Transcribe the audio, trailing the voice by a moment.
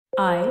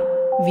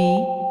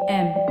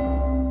IVM.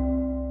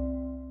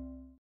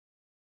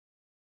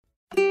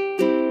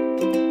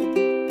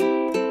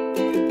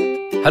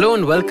 Hello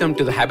and welcome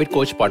to the Habit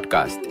Coach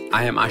podcast.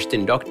 I am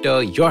Ashton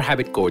Doctor, your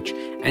habit coach,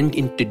 and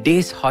in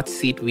today's hot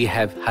seat we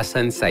have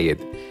Hassan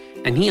Syed.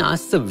 And he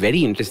asks a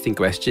very interesting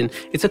question.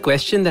 It's a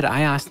question that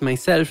I asked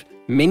myself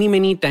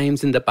many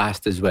times in the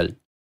past as well.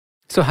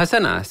 So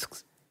Hassan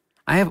asks,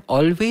 I have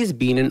always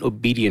been an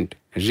obedient,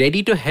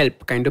 ready to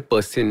help kind of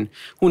person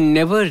who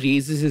never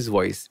raises his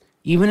voice,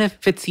 even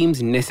if it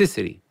seems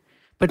necessary.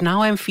 But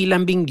now I feel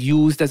I'm being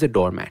used as a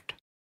doormat.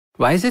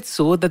 Why is it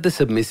so that the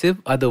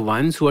submissive are the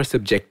ones who are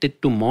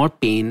subjected to more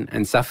pain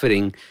and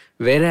suffering,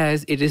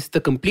 whereas it is the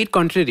complete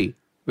contrary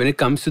when it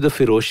comes to the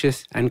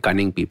ferocious and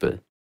cunning people?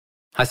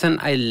 Hassan,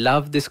 I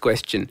love this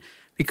question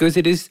because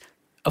it is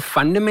a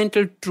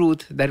fundamental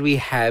truth that we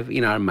have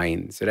in our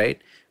minds, right?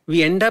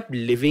 We end up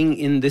living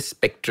in this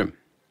spectrum.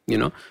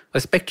 A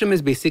spectrum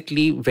is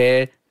basically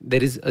where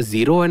there is a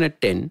 0 and a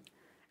 10,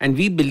 and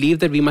we believe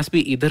that we must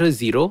be either a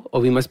 0 or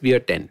we must be a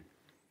 10.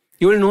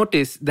 You will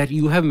notice that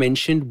you have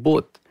mentioned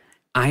both.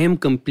 I am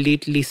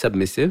completely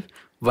submissive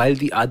while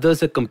the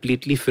others are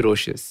completely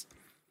ferocious.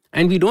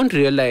 And we don't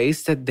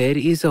realize that there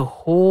is a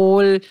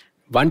whole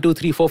 1, 2,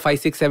 3, 4, 5,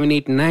 6, 7,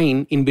 8,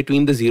 9 in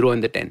between the 0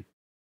 and the 10.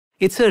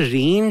 It's a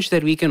range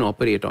that we can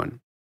operate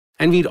on.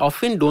 And we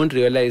often don't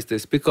realize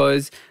this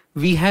because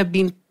we have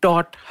been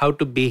taught how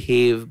to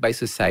behave by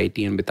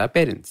society and with our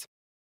parents.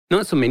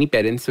 So many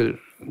parents will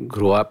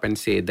grow up and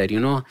say that,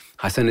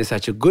 Hassan is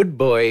such a good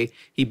boy.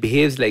 He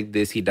behaves like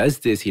this, he does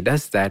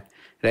that.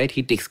 Right?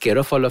 He takes care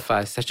of all of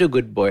us, such a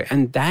good boy.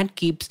 And that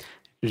keeps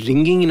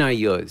ringing in our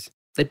ears.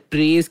 That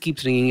praise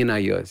keeps ringing in our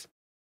ears.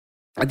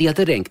 At the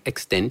other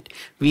extent,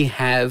 we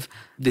have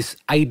this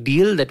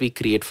ideal that we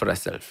create for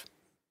ourselves.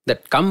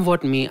 That come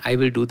what may, I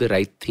will do the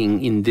right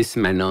thing in this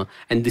manner.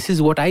 And this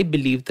is what I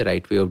believe the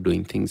right way of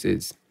doing things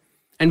is.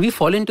 And we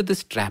fall into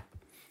this trap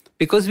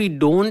because we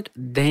don't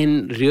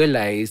then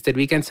realize that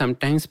we can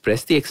sometimes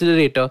press the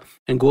accelerator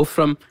and go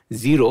from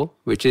 0,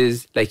 which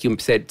is, like you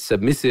said,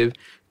 submissive,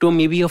 to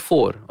maybe a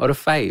 4 or a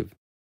 5,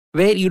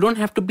 where you don't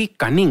have to be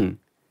cunning,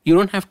 you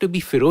don't have to be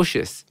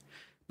ferocious,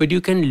 but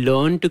you can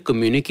learn to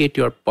communicate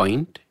your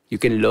point, you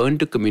can learn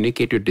to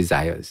communicate your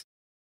desires.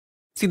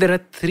 See, there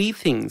are 3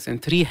 things and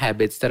 3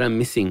 habits that are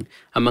missing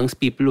amongst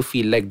people who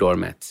feel like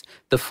doormats.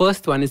 The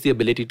first one is the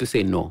ability to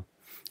say no.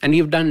 And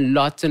we've done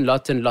lots and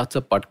lots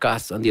of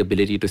podcasts on the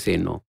ability to say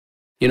no.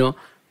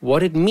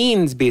 What it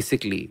means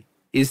basically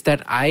is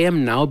that I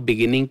am now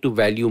beginning to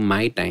value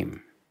my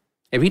time.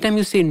 Every time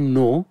you say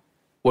no,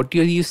 what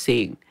are you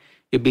saying?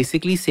 You're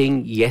basically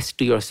saying yes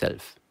to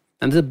yourself.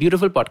 And there's a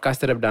beautiful podcast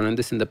that I've done on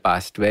this in the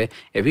past where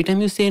every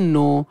time you say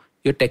no,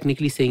 you're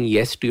technically saying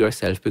yes to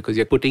yourself because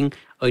you're putting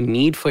a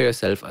need for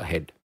yourself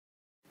ahead.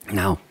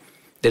 Now,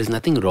 there's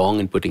nothing wrong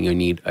in putting your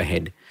need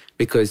ahead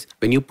because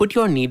when you put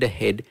your need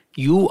ahead,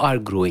 you are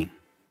growing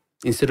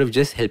instead of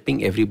just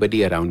helping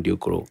everybody around you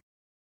grow.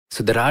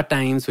 So there are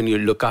times when you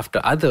look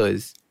after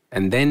others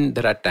and then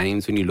there are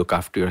times when you look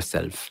after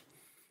yourself.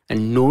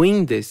 And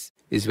knowing this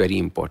is very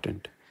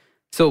important.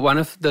 So one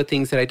of the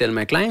things that I tell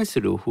my clients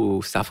to do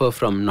who suffer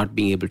from not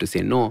being able to say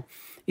no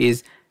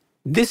is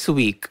this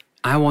week,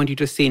 I want you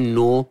to say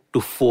no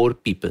to 4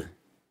 people.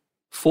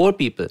 4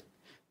 people.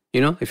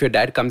 If your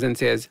dad comes and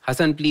says,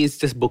 Hassan, please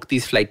just book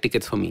these flight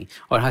tickets for me.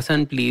 Or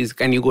Hassan, please,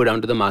 can you go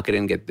down to the market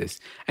and get this?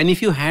 And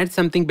if you had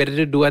something better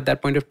to do at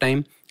that point of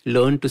time,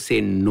 learn to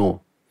say no.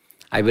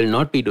 I will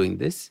not be doing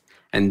this.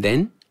 And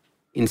then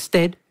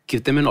instead,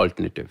 give them an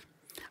alternative.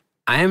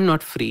 I am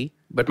not free,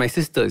 but my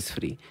sister is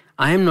free.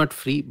 I am not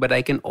free, but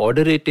I can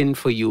order it in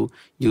for you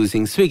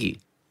using Swiggy,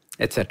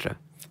 etc.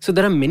 So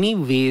there are many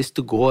ways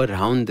to go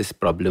around this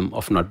problem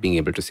of not being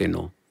able to say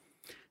no.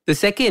 The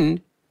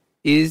second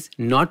is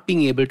not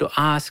being able to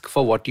ask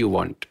for what you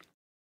want.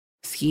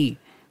 See,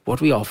 what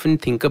we often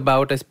think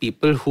about as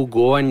people who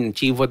go and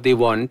achieve what they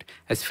want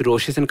as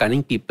ferocious and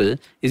cunning people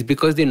is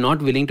because they're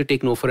not willing to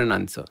take no for an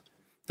answer.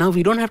 Now,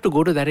 we don't have to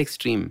go to that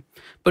extreme,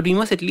 but we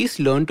must at least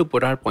learn to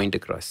put our point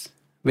across.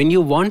 When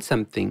you want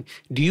something,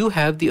 do you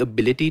have the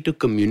ability to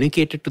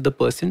communicate it to the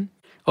person?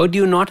 Or do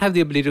you not have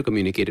the ability to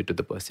communicate it to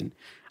the person?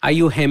 Are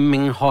you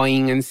hemming,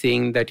 hawing and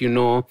saying that,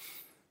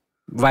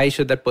 why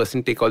should that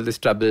person take all this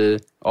trouble,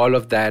 all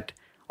of that?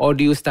 Or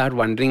do you start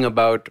wondering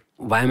about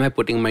why am I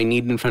putting my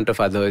need in front of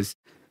others?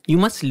 You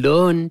must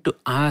learn to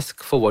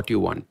ask for what you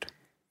want.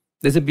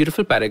 There's a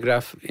beautiful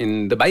paragraph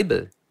in the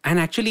Bible. And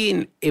actually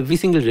in every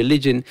single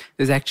religion,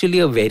 there's actually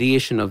a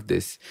variation of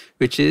this,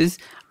 which is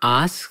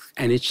ask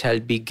and it shall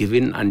be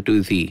given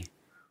unto thee.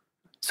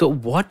 So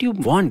what you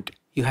want,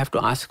 you have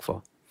to ask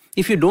for.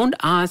 If you don't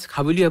ask,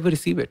 how will you ever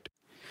receive it?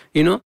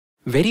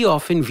 Very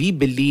often we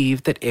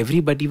believe that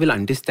everybody will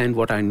understand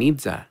what our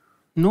needs are.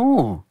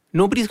 No,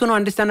 nobody's going to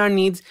understand our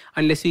needs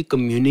unless we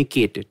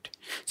communicate it.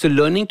 So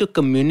learning to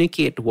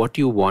communicate what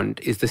you want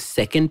is the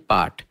second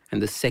part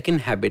and the second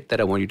habit that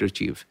I want you to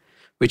achieve,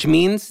 which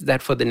means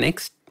that for the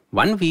next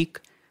 1 week,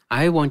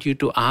 I want you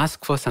to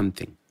ask for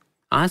something.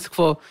 Ask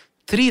for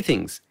 3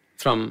 things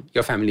from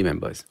your family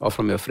members or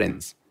from your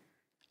friends.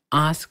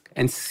 ask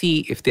and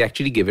see if they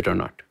actually give it or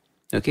not.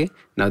 Okay?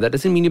 Now, that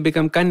doesn't mean you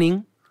become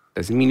cunning,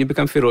 doesn't mean you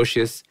become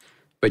ferocious,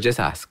 but just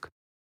ask.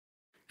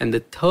 And the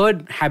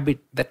third habit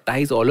that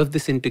ties all of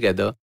this in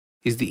together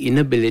is the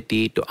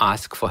inability to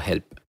ask for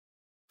help.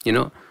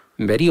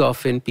 Very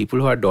often people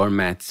who are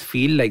doormats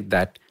feel like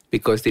that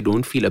because they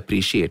don't feel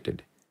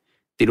appreciated.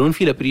 They don't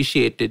feel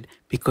appreciated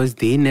because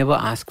they never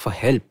ask for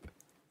help.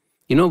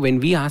 When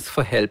we ask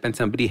for help and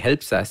somebody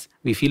helps us,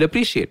 we feel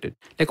appreciated.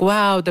 Like,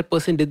 wow, that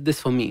person did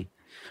this for me.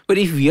 But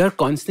if we are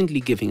constantly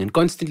giving and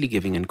constantly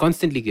giving and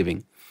constantly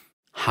giving,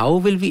 how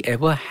will we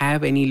ever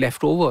have any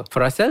left over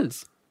for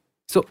ourselves?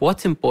 So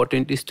what's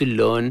important is to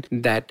learn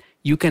that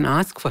you can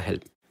ask for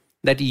help,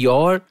 that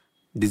your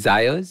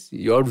desires,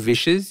 your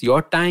wishes,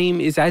 your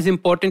time is as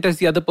important as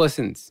the other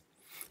person's.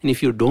 And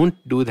if you don't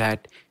do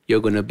that, you're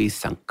going to be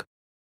sunk.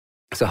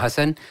 So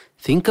Hassan,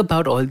 think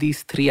about all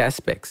these three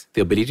aspects: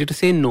 the ability to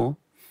say no,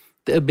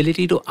 the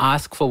ability to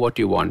ask for what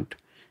you want,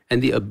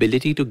 and the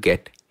ability to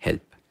get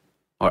help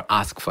or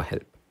ask for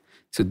help.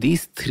 So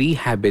these three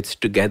habits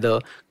together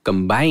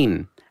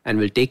combine and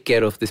will take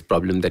care of this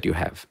problem that you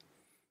have.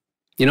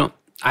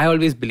 I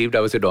always believed I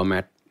was a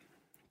doormat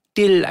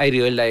till I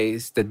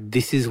realized that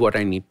this is what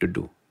I need to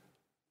do.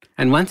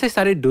 And once I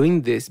started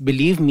doing this,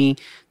 believe me,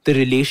 the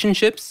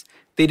relationships,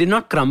 they did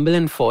not crumble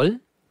and fall,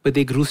 but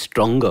they grew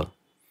stronger.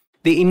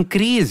 They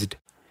increased.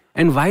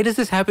 And why does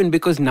this happen?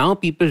 Because now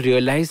people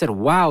realize that,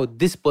 wow,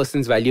 this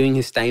person's valuing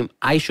his time.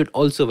 I should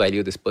also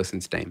value this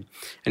person's time.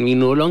 And we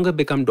no longer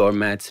become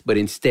doormats, but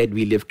instead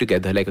we live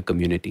together like a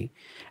community.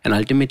 And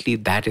ultimately,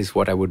 that is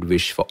what I would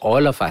wish for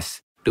all of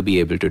us to be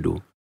able to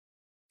do.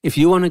 If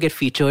you want to get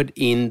featured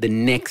in the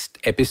next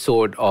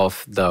episode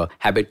of the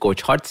Habit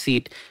Coach Hot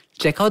Seat,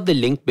 check out the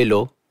link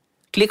below,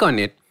 click on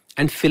it,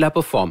 and fill up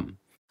a form.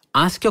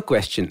 Ask your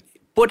question.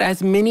 Put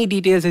as many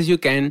details as you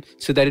can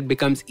so that it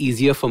becomes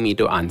easier for me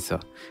to answer.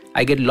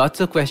 I get lots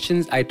of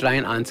questions. I try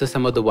and answer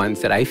some of the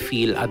ones that I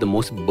feel are the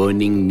most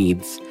burning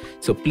needs.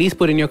 So please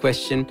put in your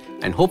question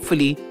and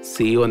hopefully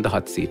see you on the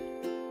hot seat.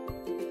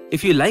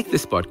 If you like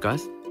this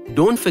podcast,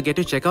 don't forget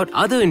to check out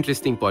other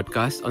interesting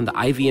podcasts on the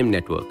IVM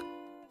network.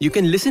 You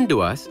can listen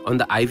to us on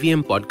the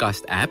IVM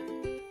Podcast app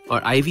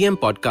or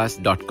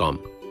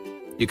ivmpodcast.com.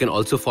 You can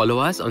also follow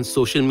us on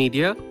social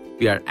media.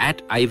 We are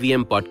at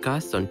IVM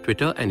Podcasts on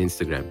Twitter and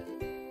Instagram.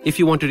 If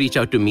you want to reach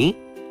out to me,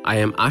 I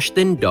am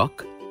Ashton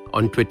Doc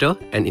on Twitter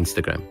and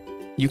Instagram.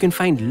 You can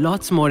find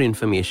lots more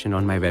information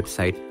on my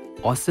website,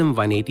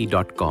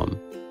 awesome180.com,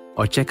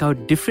 or check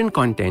out different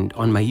content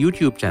on my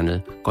YouTube channel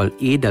called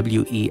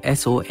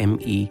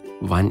AWESOME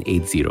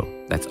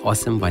 180. That's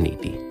Awesome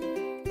 180.